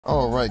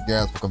Alright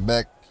guys, welcome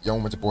back. Y'all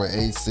with your boy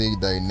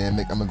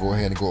ACDynamic. I'm gonna go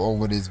ahead and go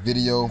over this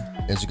video.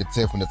 As you can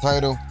tell from the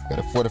title, got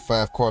a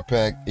 45 car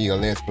pack,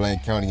 ELS Blaine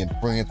County and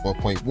Friends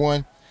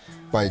 1.1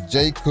 by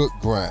J Cook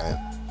Grind.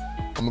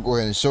 I'm gonna go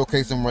ahead and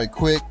showcase them right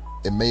quick.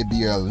 It may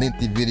be a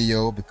lengthy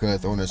video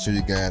because I want to show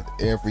you guys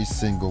every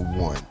single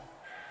one.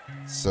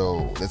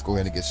 So let's go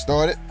ahead and get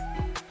started.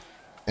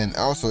 And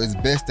also, it's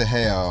best to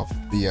have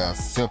the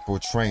simple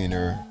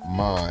trainer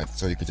mod,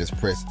 so you can just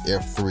press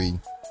F3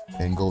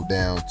 and go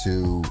down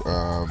to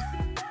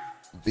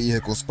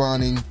vehicle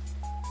spawning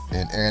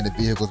and add the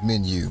vehicles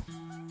menu.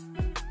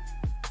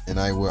 And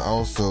I will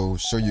also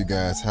show you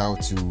guys how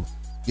to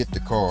get the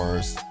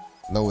cars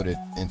loaded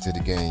into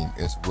the game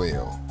as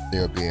well.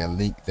 There'll be a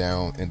link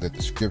down in the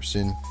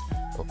description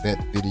of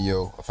that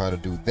video of how to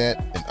do that,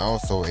 and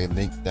also a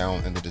link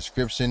down in the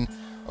description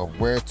of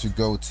where to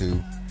go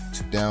to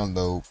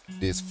download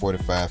this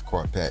 45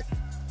 car pack.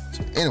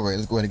 So anyway,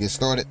 let's go ahead and get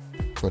started.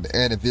 Go to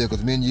add the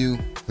vehicles menu,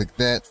 click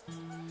that.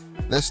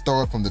 Let's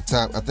start from the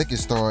top. I think it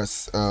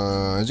starts,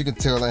 as you can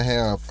tell, I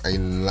have a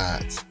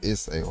lot.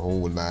 It's a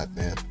whole lot,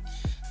 man.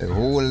 A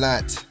whole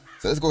lot.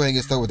 So let's go ahead and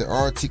get started with the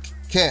RT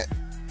Cat.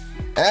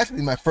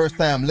 Actually, my first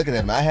time looking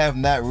at them. I have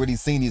not really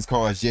seen these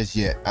cars just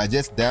yet. I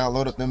just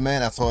downloaded them,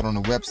 man. I saw it on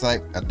the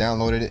website. I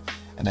downloaded it,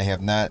 and I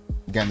have not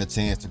gotten a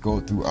chance to go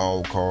through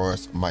all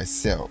cars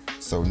myself.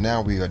 So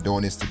now we are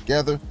doing this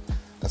together.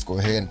 Let's go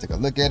ahead and take a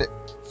look at it.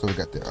 So we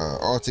got the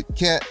Arctic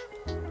Cat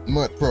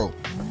Mud Pro.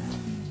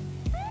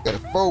 Got a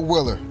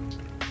four-wheeler.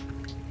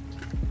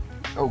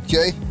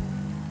 Okay.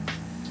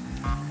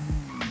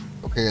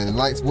 Okay, the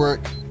lights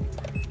work.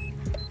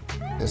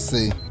 Let's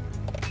see.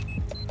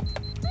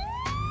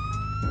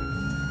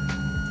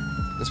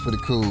 That's pretty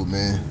cool,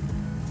 man.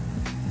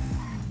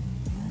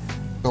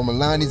 So I'm gonna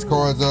line these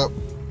cars up.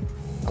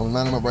 I'm gonna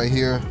line them up right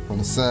here on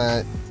the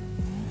side.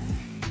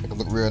 Make it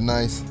look real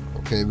nice.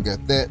 Okay, we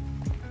got that.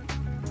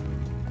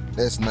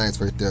 That's nice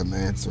right there,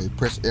 man. So you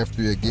press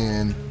F3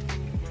 again.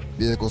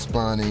 Vehicle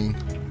spawning.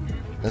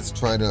 Let's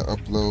try to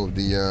upload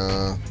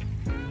the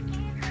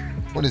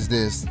what is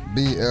this?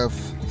 BF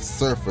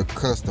Surfer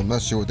Custom.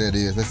 Not sure what that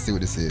is. Let's see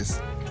what this is.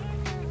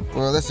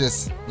 Well, let's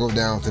just go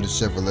down to the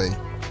Chevrolet,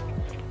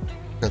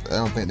 because I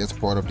don't think that's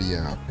part of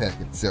the pack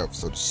itself.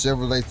 So the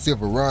Chevrolet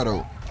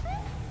Silverado.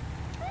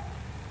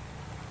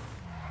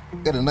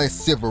 Got a nice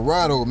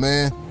Silverado,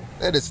 man.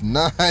 That is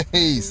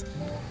nice.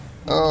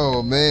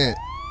 Oh man,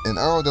 and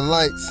all the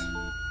lights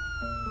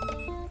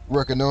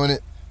working on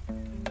it.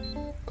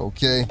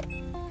 Okay,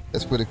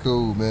 that's pretty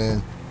cool,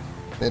 man.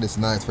 That is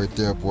nice right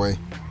there, boy.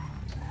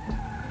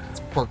 Let's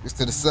park this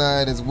to the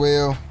side as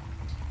well,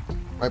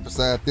 right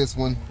beside this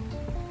one.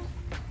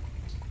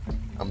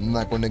 I'm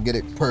not going to get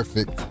it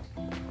perfect.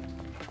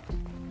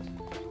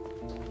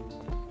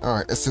 All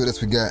right, let's see what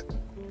else we got.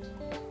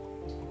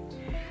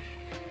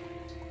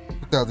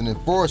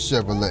 2004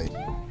 Chevrolet.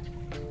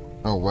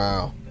 Oh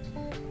wow,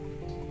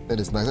 that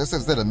is nice.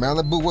 Is that a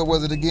Malibu? What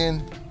was it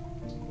again?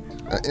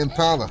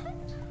 Impala.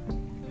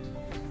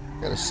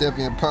 Got a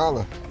Chevy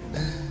Impala.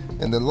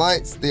 And the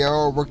lights, they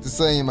all work the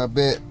same, I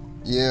bet.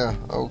 Yeah,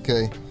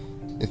 okay.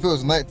 If it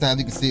was nighttime,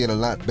 you can see it a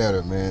lot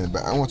better, man.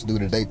 But I want to do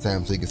it in the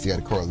daytime so you can see how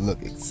the car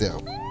look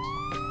itself.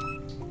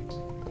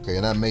 Okay,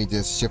 and I may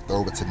just shift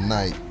over to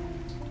night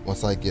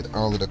once I get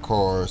all of the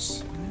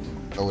cars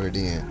loaded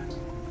in.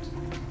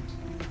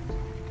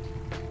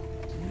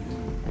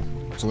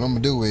 So what I'm gonna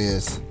do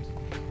is,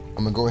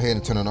 I'm gonna go ahead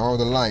and turn on all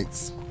the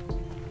lights.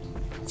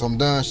 So I'm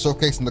done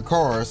showcasing the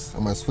cars.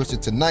 I'm gonna switch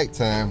it to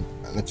nighttime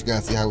and let you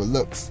guys see how it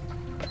looks.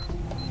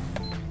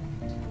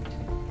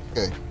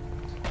 Okay,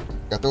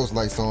 got those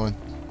lights on.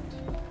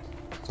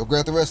 So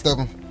grab the rest of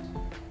them.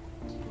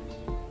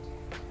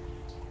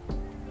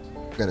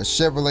 Got a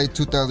Chevrolet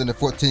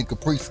 2014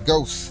 Caprice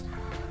Ghost.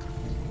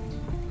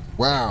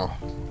 Wow.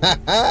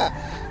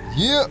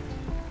 Yep.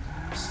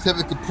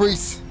 Chevy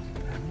Caprice.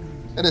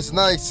 That is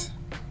nice.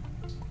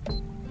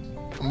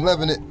 I'm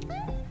loving it.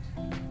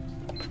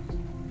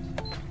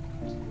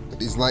 Put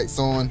these lights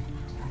on.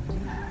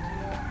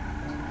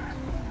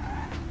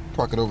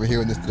 Park it over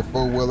here next to the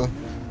four-wheeler.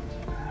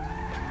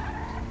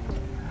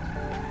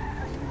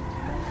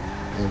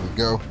 There we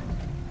go.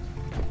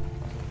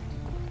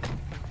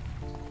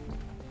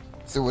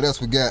 See what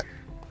else we got.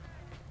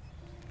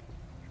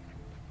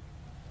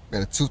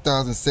 Got a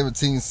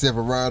 2017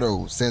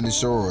 Silverado Sandy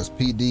Shores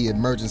PD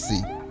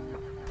Emergency.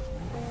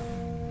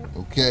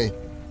 Okay.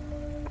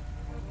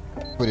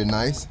 Pretty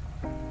nice.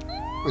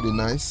 Pretty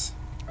nice.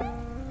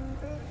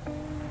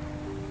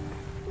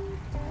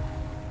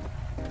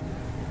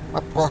 My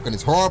parking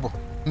is horrible.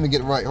 Let me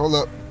get it right. Hold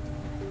up.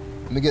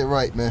 Let me get it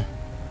right, man.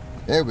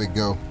 There we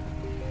go.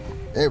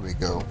 There we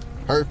go.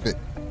 Perfect.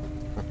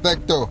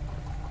 Perfecto.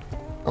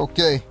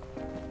 Okay.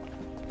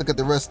 Look at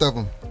the rest of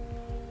them.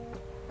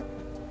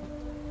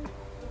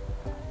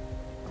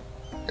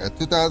 Got a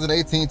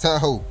 2018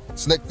 Tahoe.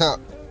 Slick top.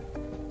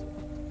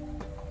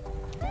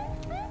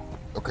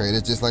 Okay,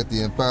 that's just like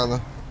the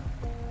Impala.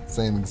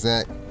 Same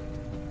exact.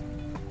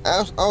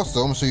 Also,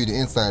 I'm gonna show you the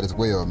inside as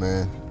well,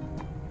 man.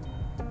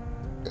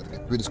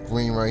 Computer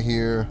screen right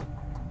here.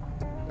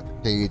 Got the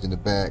page in the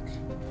back.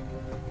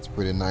 It's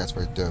pretty nice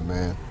right there,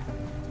 man.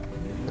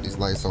 Got these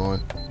lights on.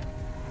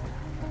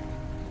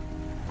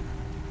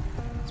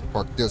 Let's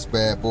park this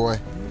bad boy.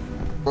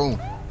 Boom.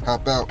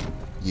 Hop out.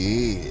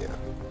 Yeah.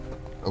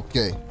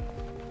 Okay.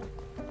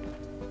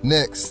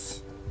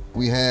 Next,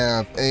 we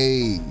have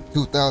a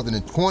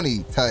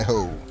 2020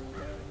 Tahoe.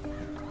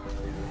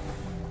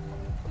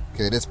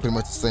 Okay, that's pretty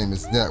much the same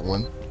as that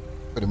one.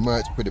 Pretty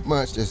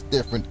much. Just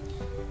different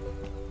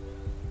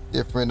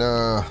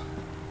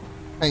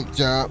paint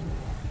job.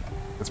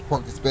 Let's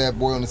park this bad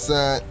boy on the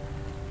side.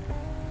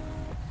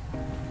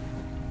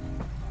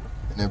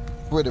 And then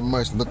pretty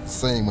much look the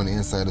same on the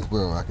inside as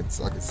well. I can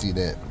see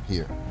that from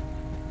here.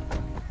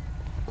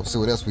 Let's see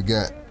what else we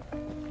got.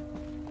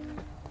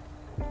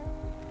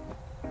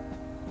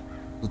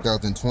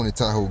 2020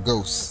 Tahoe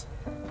Ghost.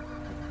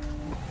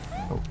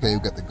 Okay, we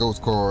got the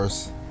Ghost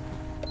cars.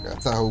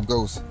 Got Tahoe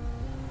Ghost.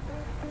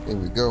 There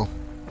we go.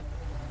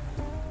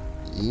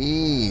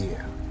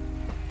 Yeah.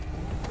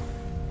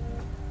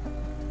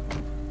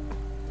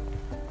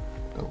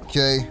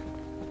 Okay.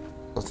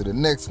 Go to the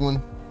next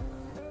one.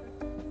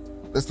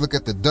 Let's look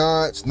at the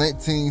Dodge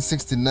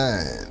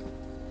 1969.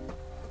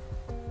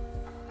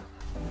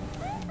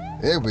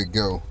 There we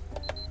go.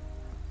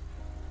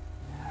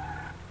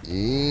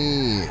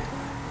 Yeah.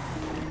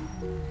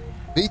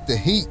 Beat the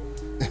heat.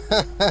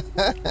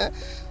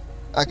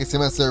 I can see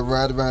myself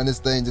riding around this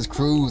thing just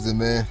cruising,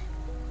 man.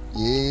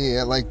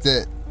 Yeah, I like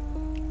that.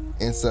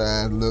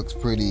 Inside looks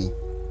pretty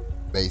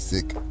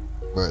basic,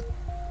 but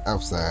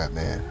outside,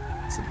 man,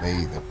 it's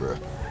amazing, bro.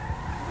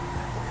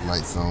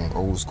 Lights on,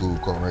 old school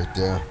car right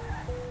there.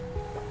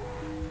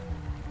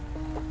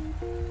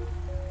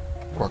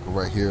 Parker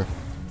right here.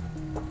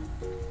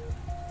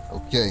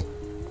 Okay.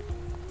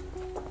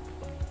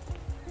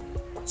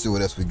 Let's see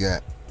what else we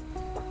got.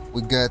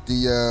 We got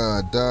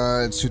the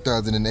Dodge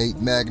 2008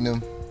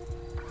 Magnum.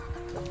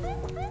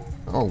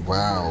 Oh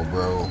wow,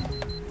 bro.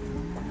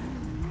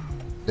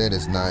 That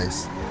is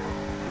nice.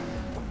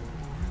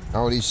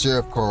 All these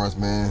sheriff cars,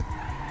 man.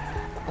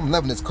 I'm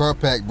loving this car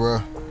pack, bro.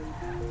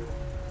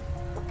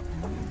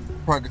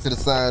 Park it to the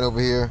side over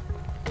here.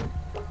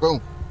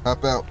 Boom.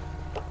 Hop out.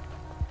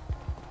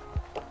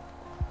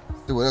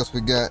 Let's see what else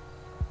we got.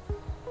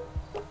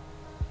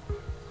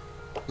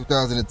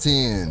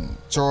 2010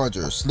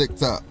 Charger Slick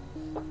Top.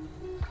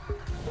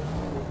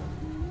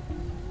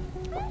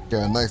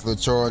 Got a nice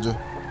little Charger.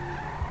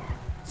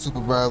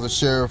 Supervisor,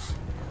 sheriff.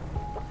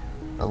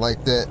 I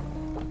like that.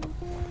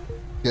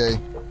 Okay.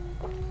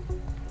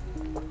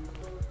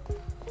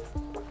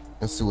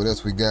 Let's see what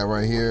else we got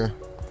right here.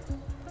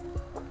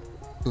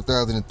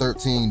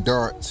 2013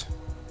 Dart.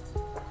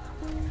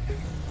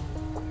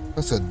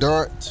 What's a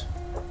Dart?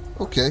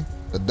 Okay.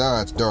 A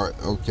Dodge Dart.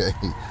 Okay.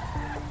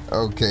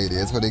 Okay,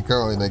 that's what they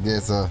call it, I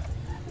guess. I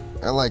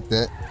like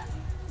that.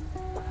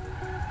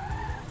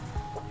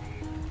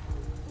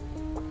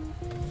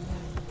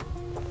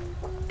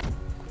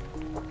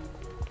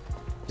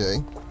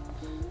 Okay.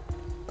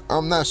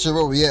 I'm not sure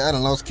where we at. I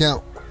done lost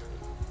count.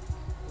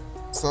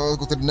 So let's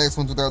go to the next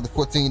one.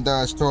 2014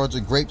 Dodge Charger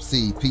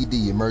Grapeseed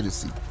PD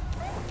Emergency.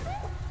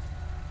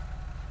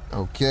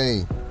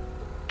 Okay.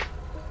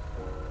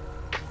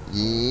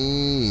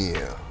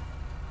 Yeah.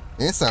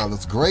 Inside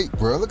looks great,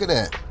 bro. Look at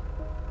that.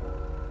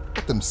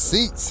 Got them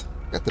seats.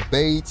 Got the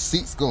beige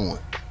seats going.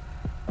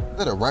 Is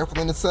that a rifle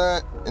in the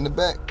side? In the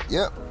back?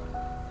 Yep.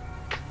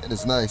 That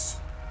is nice.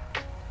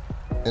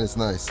 That is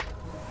nice.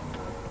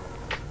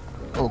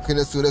 Okay,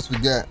 let's see what else we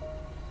got.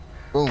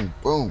 Boom,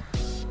 boom.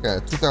 Got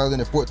a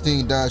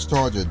 2014 Dodge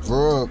Charger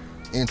Drug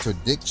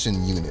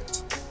Interdiction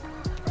Unit.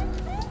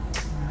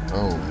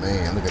 Oh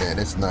man, look at that.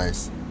 That's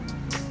nice.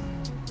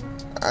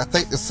 I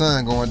think the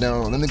sun going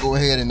down. Let me go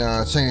ahead and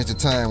change the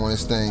time on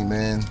this thing,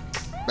 man.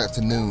 Back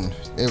to noon.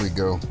 There we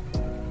go.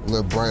 A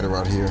little brighter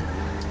out here.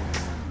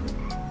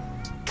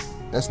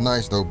 That's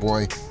nice though,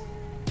 boy.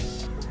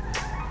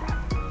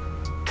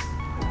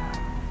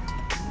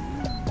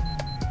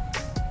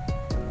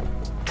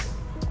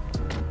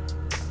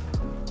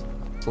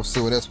 Let's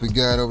see what else we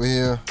got over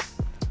here.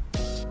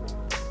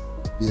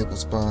 Vehicle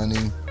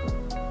spawning.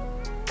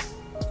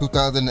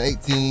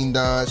 2018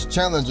 Dodge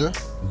Challenger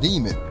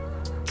Demon.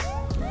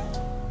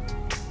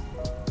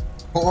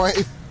 Boy,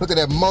 look at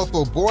that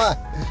muscle, boy.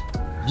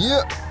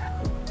 Yep.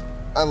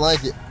 I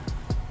like it.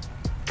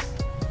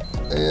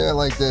 Yeah, I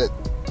like that.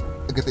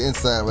 Look at the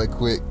inside right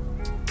quick.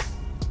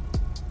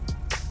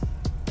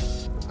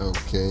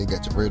 Okay, you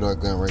got your radar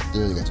gun right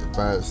there. You got your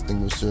fire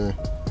extinguisher.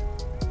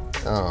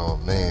 Oh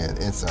man,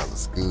 inside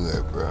looks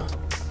good, bro.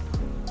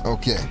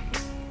 Okay,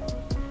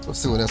 let's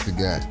see what else we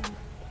got.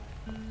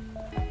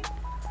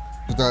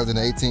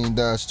 2018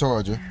 Dodge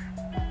Charger.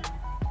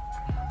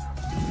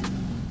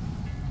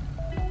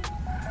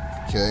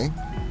 Okay.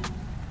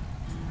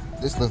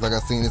 This looks like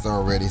I've seen this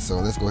already, so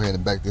let's go ahead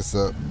and back this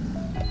up.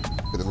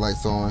 Put the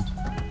lights on.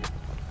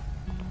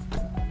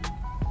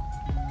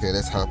 Okay,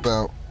 let's hop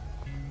out.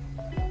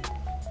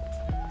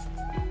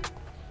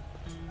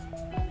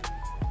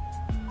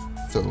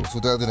 So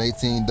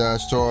 2018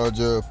 Dodge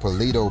Charger,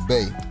 Paleto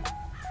Bay.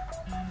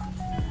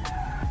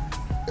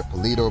 The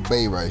Paleto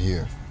Bay right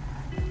here.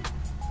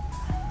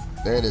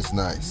 That is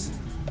nice.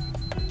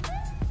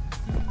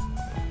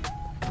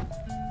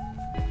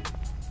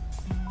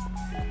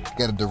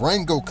 Got a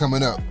Durango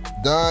coming up.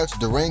 Dodge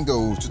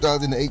Durango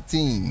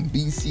 2018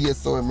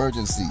 BCSO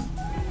emergency.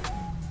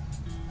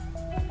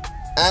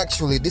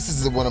 Actually, this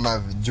is one of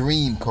my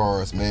dream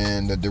cars,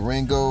 man. The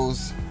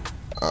Durangos,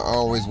 I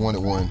always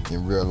wanted one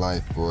in real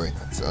life, boy.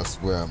 I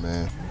swear,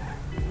 man.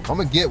 I'm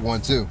gonna get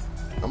one too.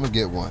 I'm gonna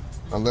get one.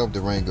 I love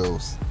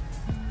Durangos.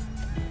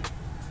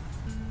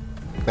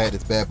 Back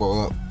this bad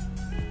boy up.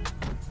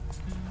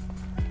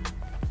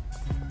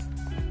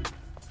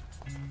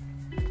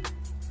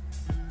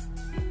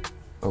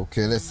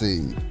 Okay, let's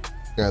see.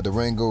 Got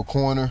Durango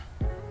corner.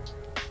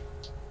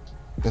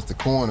 That's the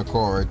corner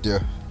car right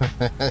there.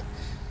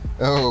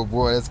 Oh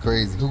boy, that's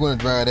crazy. Who's gonna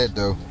drive that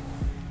though?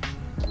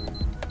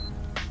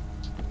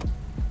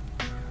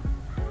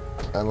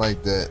 I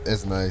like that.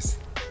 That's nice.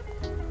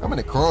 How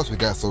many cars we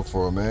got so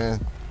far, man?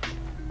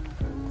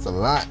 It's a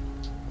lot.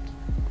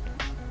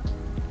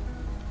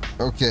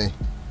 Okay.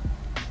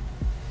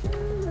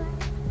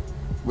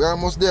 We're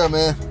almost there,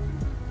 man.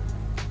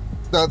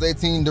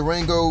 2018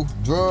 Durango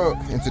drug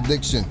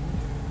interdiction.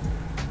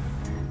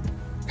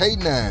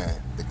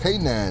 K9, the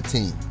K9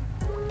 team.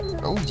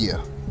 Oh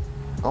yeah.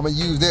 I'm gonna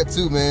use that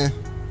too, man.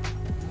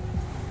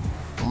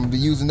 I'm gonna be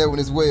using that one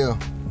as well.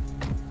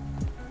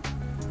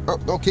 Oh,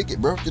 don't kick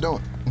it, bro. What you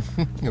doing?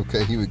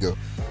 Okay, here we go.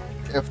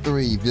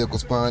 F3 vehicle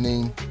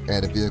spawning.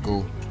 Add a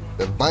vehicle.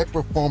 The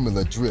Viper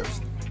Formula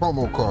Drift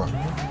promo car.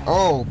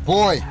 Oh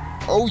boy.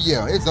 Oh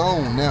yeah, it's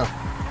on now.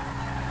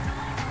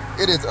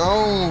 It is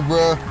on,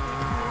 bruh.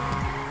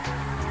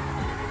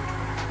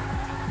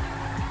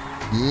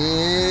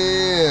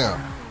 Yeah.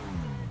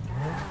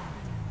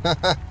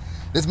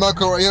 This is my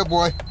car right here,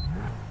 boy.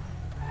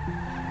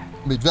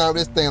 Be driving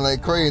this thing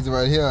like crazy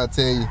right here, I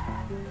tell you.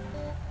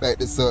 Back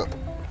this up.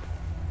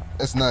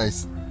 That's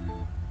nice.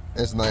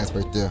 That's nice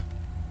right there.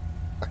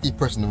 I keep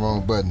pressing the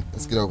wrong button.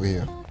 Let's get over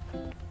here.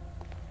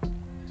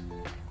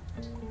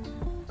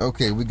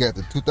 Okay, we got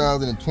the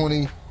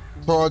 2020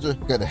 Charger.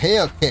 We got the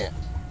Hellcat.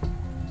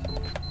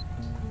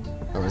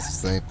 Oh, it's the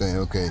same thing.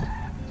 Okay.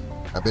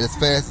 I bet it's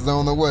fast as I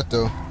don't know what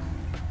though.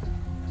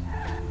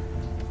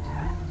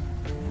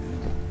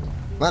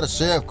 A lot of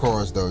sheriff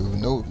cars though.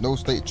 No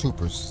state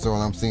troopers. So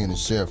all I'm seeing is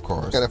sheriff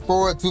cars. Got a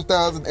Ford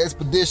 2000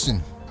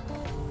 Expedition.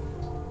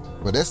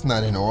 But that's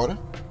not in order.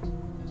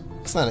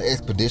 It's not an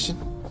Expedition.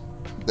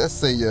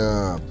 That's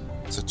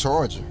it's a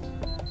Charger.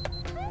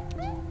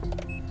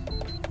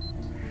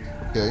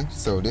 Okay,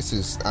 so this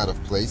is out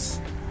of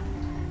place.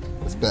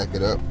 Let's back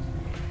it up.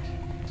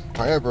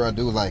 However, I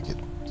do like it.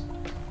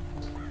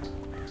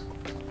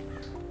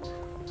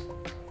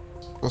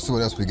 Let's see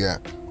what else we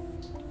got.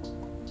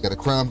 Got a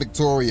Crown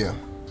Victoria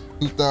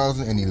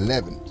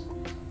 2011.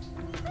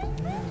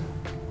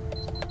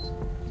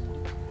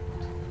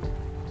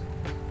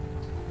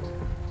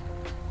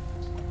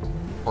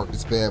 Park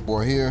this bad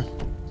boy here.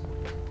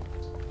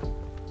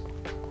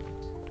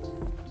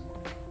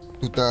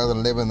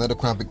 2011, another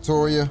Crown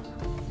Victoria,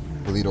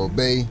 Paleto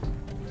Bay.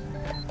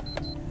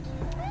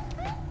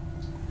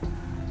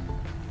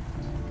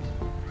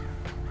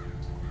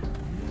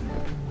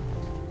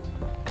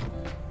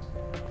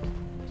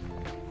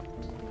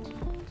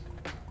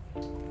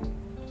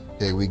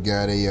 Okay, we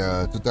got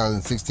a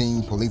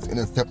 2016 Police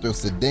Interceptor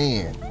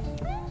sedan.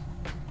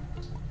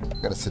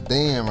 Got a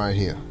sedan right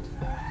here.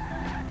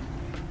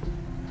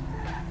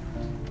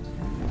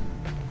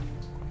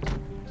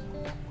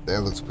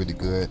 That looks pretty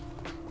good.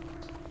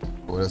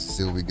 Let's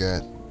see what we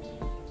got.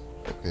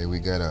 Okay, we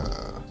got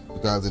a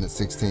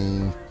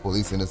 2016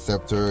 Police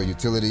Interceptor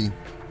utility.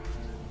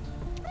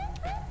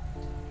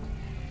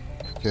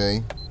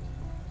 Okay.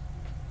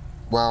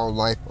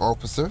 Wildlife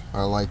officer.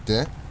 I like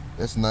that.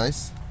 That's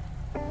nice.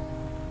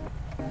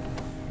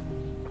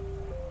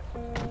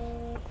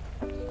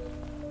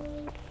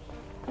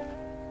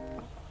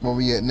 Where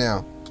we at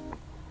now?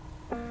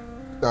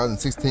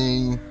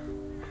 2016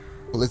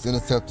 Police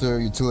Interceptor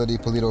utility,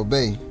 Paleto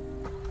Bay.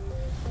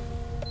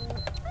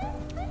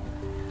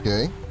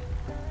 Okay.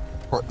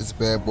 Park this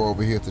bad boy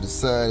over here to the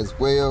side as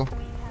well.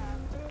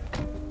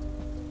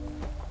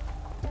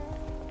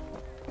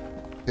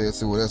 Okay, let's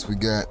see what else we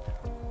got.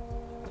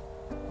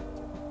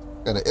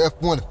 Got an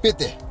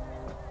F-150.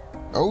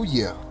 Oh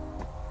yeah.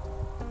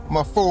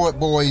 My Ford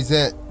boys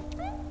at.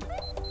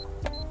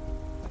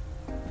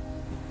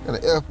 Got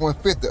an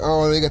F-150.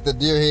 Oh, they got the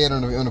deer head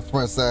on the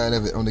front side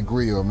of it, on the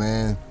grill,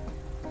 man.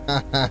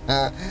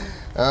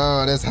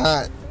 Oh, that's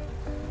hot.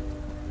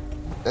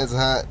 That's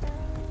hot.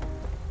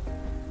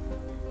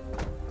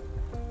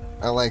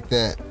 I like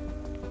that.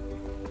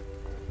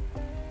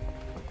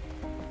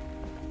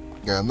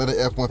 Got another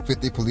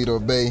F-150 Paleto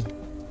Bay.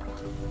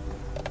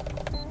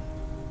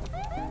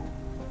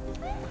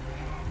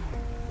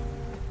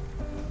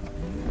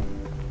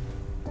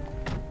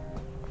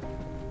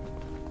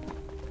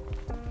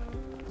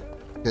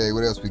 Okay,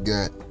 what else we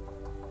got?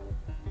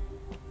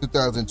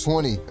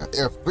 2020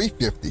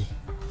 F350.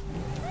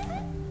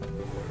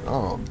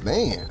 Oh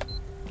man,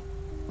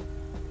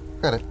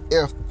 got an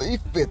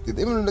F350.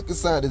 They wanna look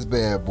inside this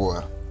bad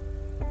boy.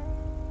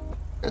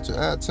 Got your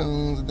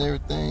iTunes and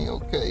everything.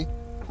 Okay,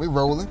 we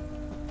rolling.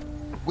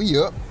 We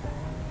up.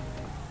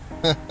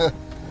 Back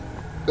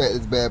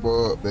this bad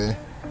boy up, man.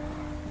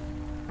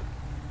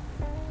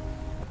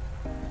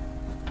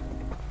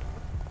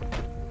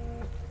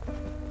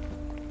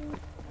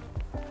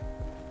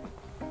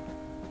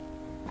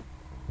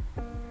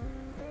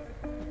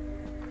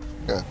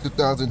 Got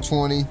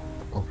 2020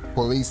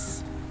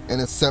 police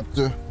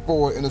interceptor,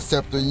 Ford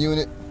interceptor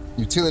unit,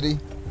 utility.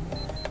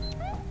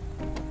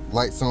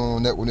 Lights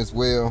on that one as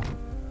well.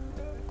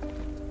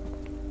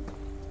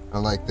 I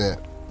like that.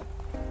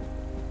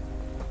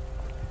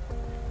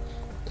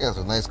 They got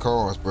some nice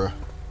cars, bro.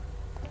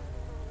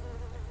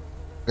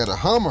 Got a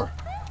Hummer.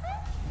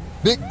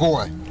 Big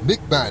boy, big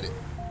body.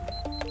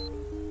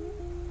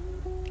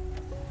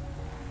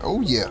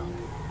 Oh yeah.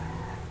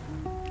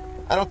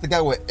 I don't think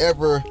I would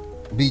ever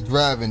be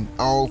driving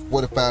all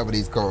 45 of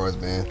these cars,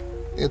 man.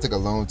 It'll take a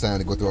long time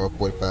to go through all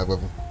 45 of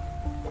them.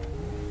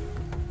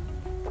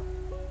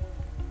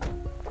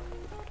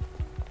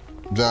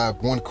 Drive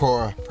one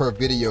car per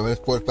video.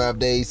 That's 45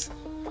 days.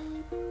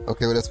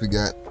 Okay, what else we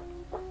got?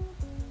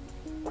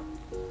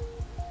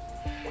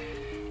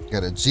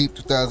 Got a Jeep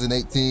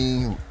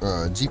 2018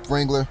 Jeep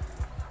Wrangler.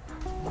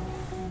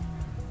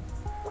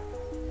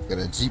 Got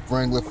a Jeep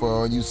Wrangler for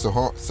all you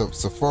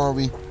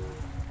safari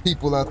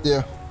people out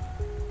there.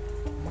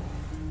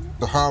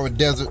 Sahara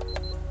Desert.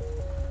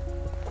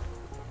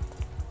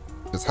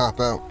 Just hop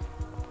out.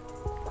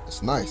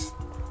 It's nice.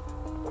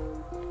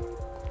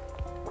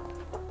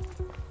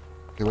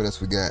 Okay, what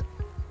else we got?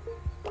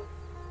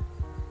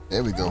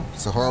 There we go.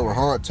 Sahara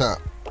hardtop.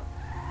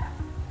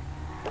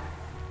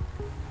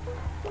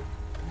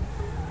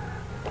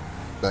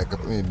 Back up.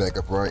 Let me back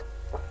up right.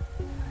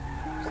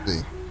 Let's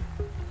see.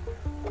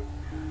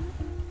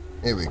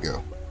 Here we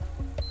go.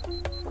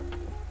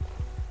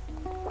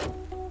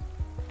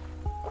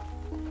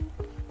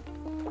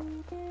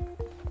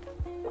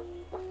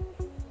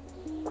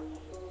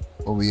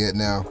 Where we at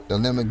now? The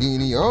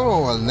Lamborghini.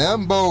 Oh, a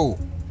Lambo.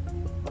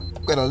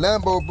 Got a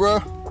Lambo, bro.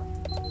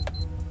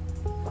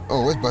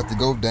 Oh, it's about to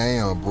go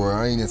down, bro.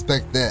 I ain't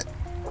expect that.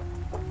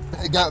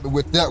 They got me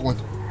with that one.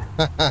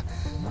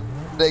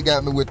 They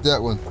got me with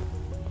that one.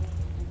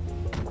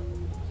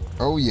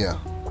 Oh yeah.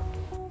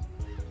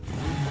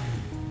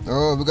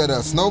 Oh, we got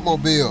a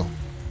snowmobile.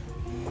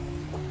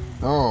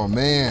 Oh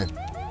man.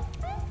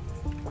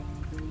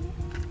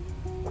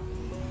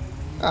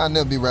 I'll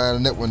never be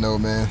riding that one though,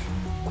 man.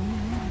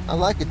 I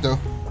like it though.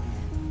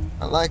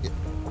 I like it.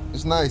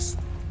 It's nice.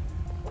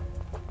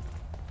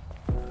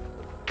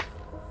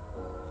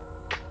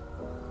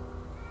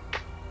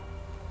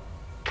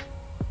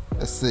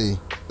 Let's see.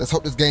 Let's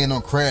hope this game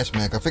don't crash,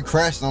 man. 'Cause if it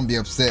crashes, I'm gonna be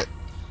upset.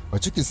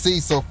 But you can see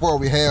so far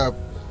we have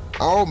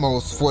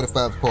almost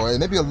 45 cars.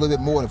 Maybe a little bit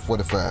more than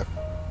 45.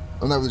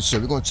 I'm not really sure.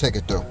 We're gonna check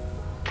it though.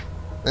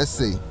 Let's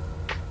see.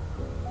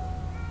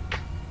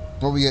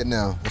 Where we at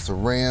now? That's a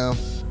Ram.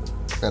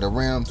 Got a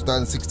Ram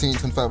 2016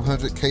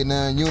 2500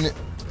 K9 unit.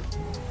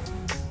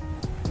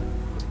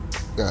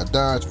 Got a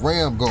Dodge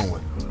Ram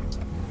going.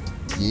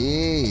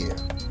 Yeah.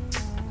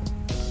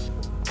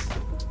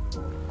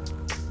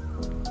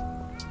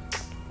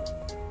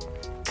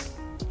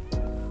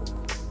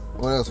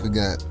 What else we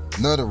got?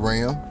 Another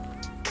Ram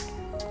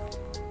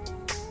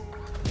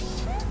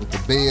with the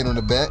bed on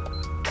the back.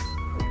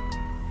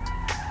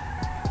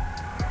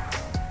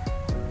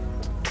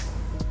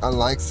 I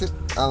likes it.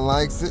 I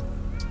likes it.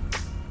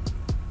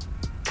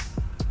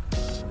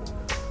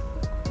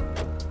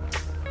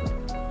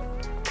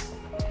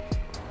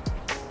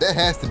 That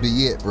has to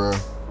be it, bro.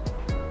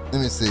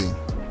 Let me see.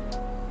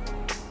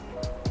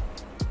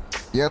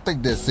 Yeah, I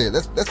think that's it.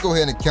 Let's go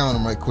ahead and count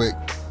them right quick.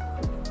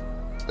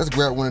 Let's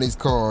grab one of these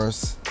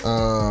cars.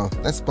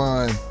 Let's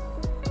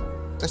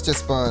just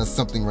spawn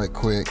something right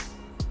quick.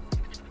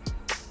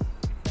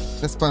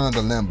 Let's spawn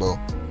the Lambo.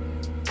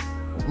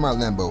 Where my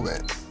Lambo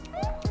at?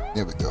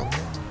 There we go.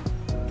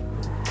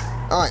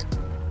 Alright,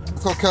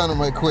 let's go count them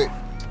right quick.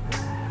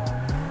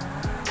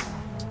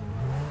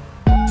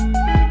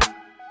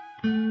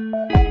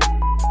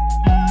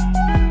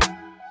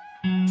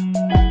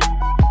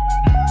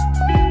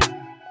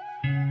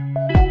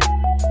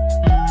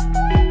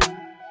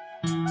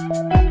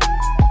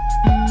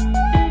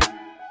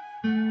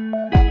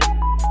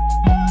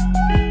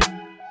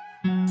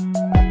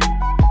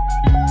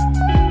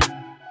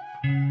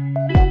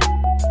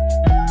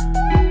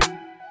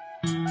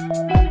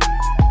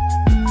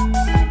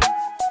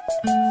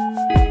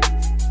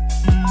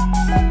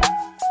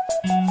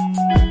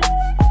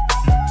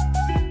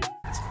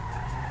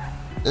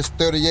 There's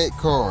 38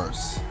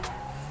 cars.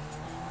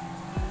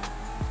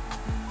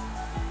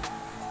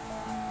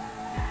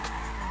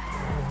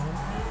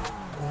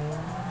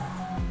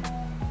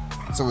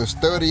 So it's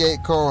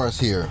 38 cars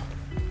here.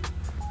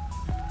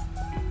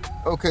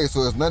 Okay,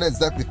 so it's not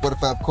exactly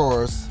 45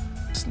 cars.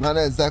 It's not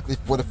exactly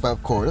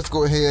 45 cars. Let's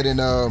go ahead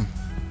and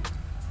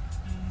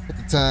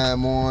Put the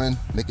time on,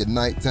 make it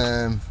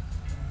nighttime.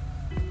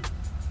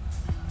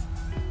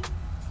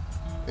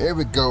 There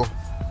we go.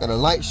 Got a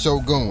light show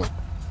going.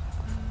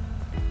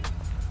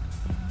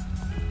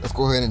 Let's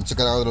go ahead and check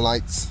out all the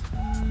lights.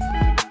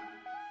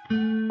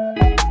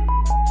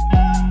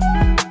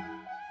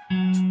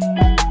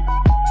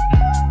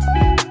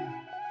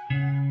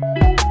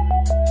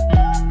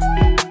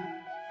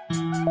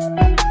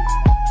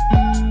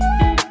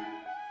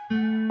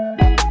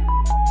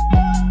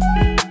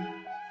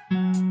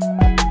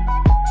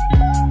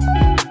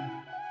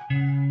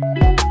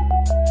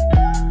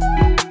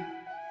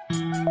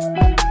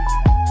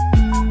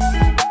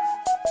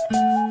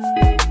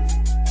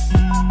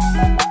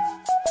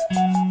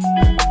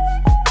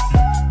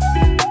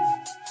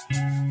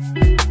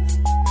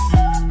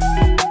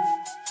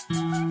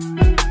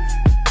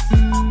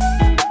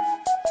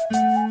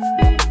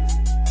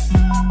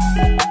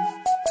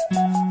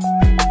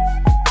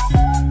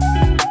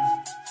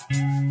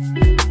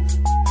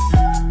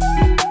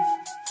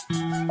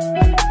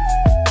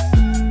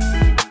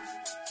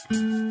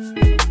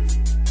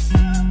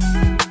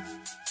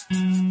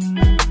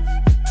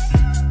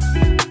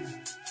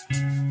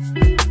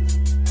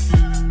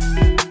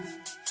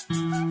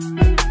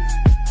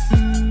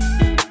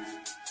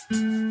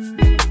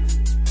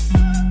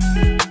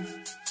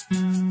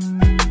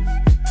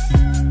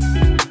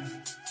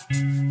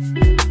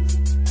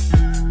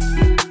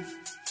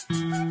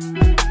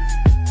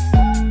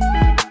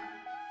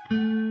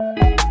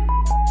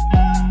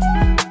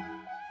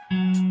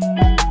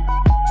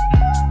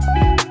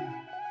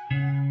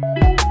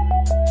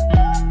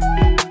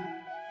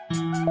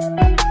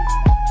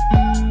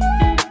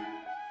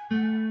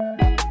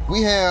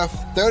 We have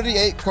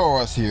 38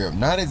 cars here,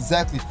 not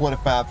exactly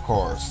 45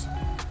 cars.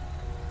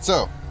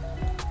 So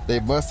they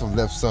must have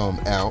left some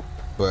out,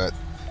 but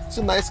it's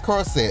a nice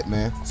car set,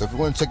 man. So if you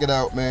want to check it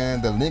out,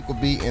 man, the link will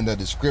be in the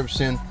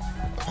description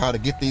of how to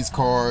get these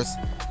cars,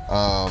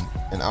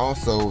 and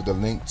also the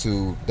link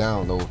to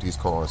download these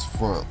cars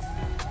from.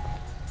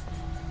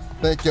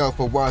 Thank y'all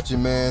for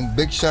watching, man.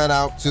 Big shout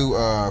out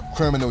to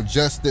Criminal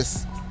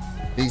Justice.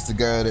 He's the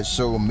guy that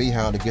showed me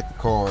how to get the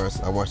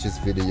cars. I watched this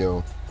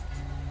video,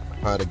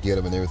 how to get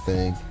them and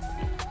everything.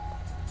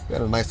 Got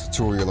a nice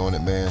tutorial on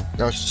it, man.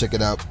 Y'all should check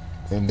it out,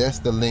 and that's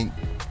the link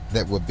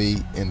that will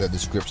be in the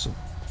description.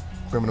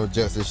 Criminal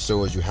Justice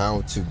shows you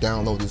how to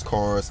download these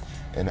cars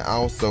and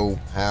also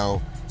how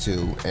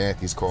to add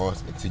these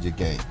cars into your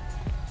game.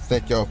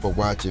 Thank y'all for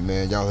watching,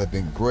 man. Y'all have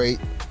been great.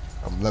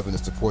 I'm loving the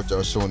support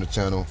y'all showing the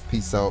channel.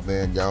 Peace out,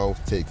 man. Y'all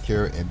take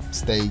care and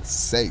stay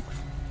safe.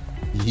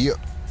 Yep.